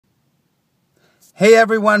Hey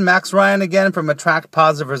everyone, Max Ryan again from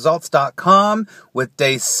AttractPositiveResults.com with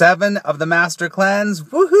day 7 of the Master Cleanse.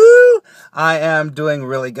 Woohoo! I am doing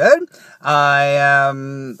really good. I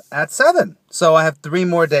am at 7, so I have 3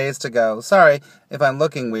 more days to go. Sorry if I'm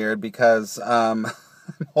looking weird because I'm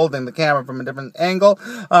holding the camera from a different angle,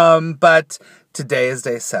 but today is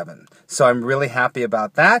day 7, so I'm really happy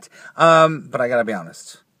about that. But I gotta be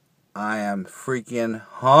honest, I am freaking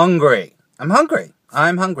hungry. I'm hungry.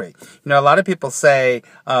 You know, a lot of people say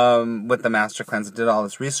with the Master Cleanse, I did all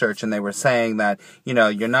this research, and they were saying that, you know,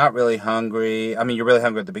 you're not really hungry. I mean, you're really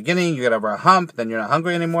hungry at the beginning. You get over a hump, then you're not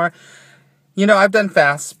hungry anymore. You know, I've done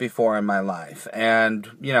fasts before in my life, and,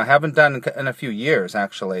 you know, haven't done in a few years,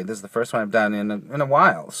 actually. This is the first one I've done in a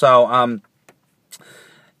while. So, I'm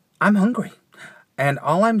hungry, and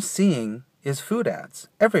all I'm seeing is food ads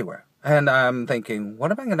everywhere. And I'm thinking, what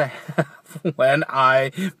am I going to have when I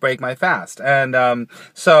break my fast? And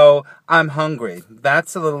so I'm hungry.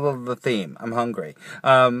 That's a little of the theme. I'm hungry.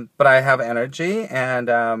 But I have energy, and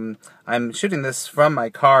I'm shooting this from my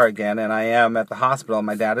car again, and I am at the hospital.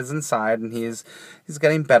 My dad is inside, and he's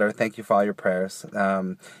getting better. Thank you for all your prayers.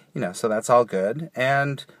 You know, so that's all good.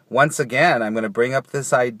 And once again, I'm going to bring up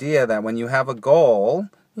this idea that when you have a goal,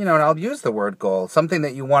 you know, and I'll use the word goal, something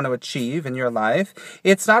that you want to achieve in your life,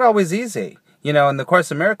 it's not always easy. You know, in the Course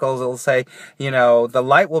in Miracles, it'll say, you know, the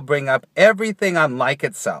light will bring up everything unlike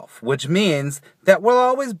itself, which means that we'll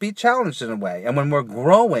always be challenged in a way. And when we're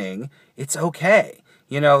growing, it's okay.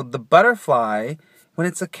 You know, the butterfly, when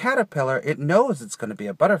it's a caterpillar, it knows it's going to be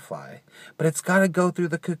a butterfly, but it's got to go through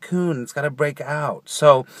the cocoon. It's got to break out.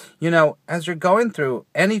 So, you know, as you're going through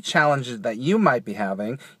any challenges that you might be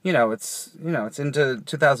having, it's into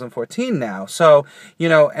 2014 now. So, you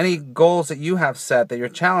know, any goals that you have set that you're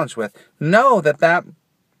challenged with, know that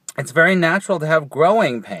it's very natural to have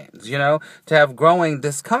growing pains, you know, to have growing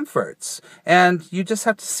discomforts. And you just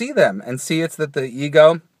have to see them and see it's that the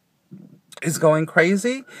ego is going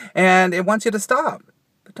crazy and it wants you to stop.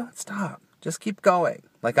 But don't stop. Just keep going.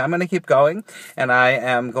 Like I'm going to keep going, and I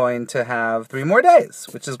am going to have 3 more days,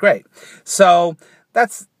 which is great. So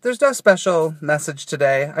there's no special message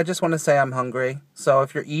today. I just want to say I'm hungry. So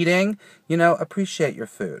if you're eating, you know, appreciate your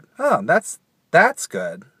food. Oh, that's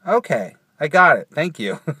good. Okay. I got it. Thank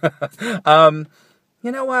you. You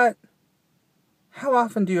know what? How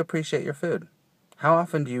often do you appreciate your food? How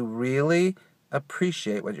often do you really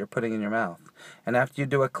appreciate what you're putting in your mouth? And after you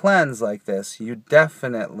do a cleanse like this, you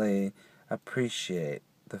definitely appreciate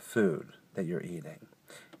the food that you're eating.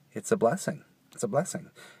 It's a blessing. It's a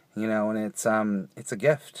blessing. You know, and it's a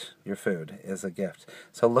gift. Your food is a gift.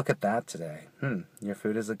 So look at that today. Your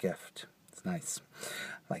food is a gift. It's nice.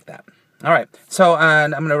 Like that. All right, so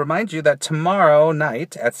and I'm going to remind you that tomorrow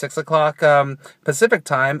night at 6 o'clock Pacific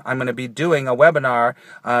time, I'm going to be doing a webinar,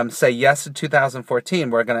 Say Yes to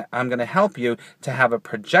 2014. I'm going to help you to have a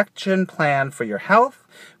projection plan for your health,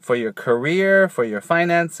 for your career, for your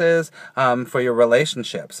finances, for your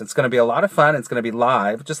relationships. It's going to be a lot of fun. It's going to be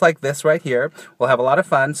live, just like this right here. We'll have a lot of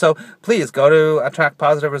fun. So please go to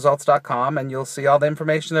AttractPositiveResults.com and you'll see all the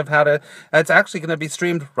information of how to. It's actually going to be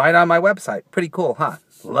streamed right on my website. Pretty cool, huh?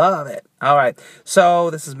 Love it. All right.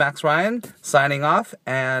 So this is Max Ryan signing off.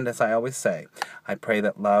 And as I always say, I pray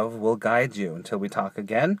that love will guide you until we talk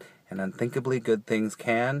again, and unthinkably good things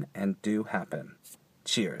can and do happen.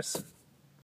 Cheers.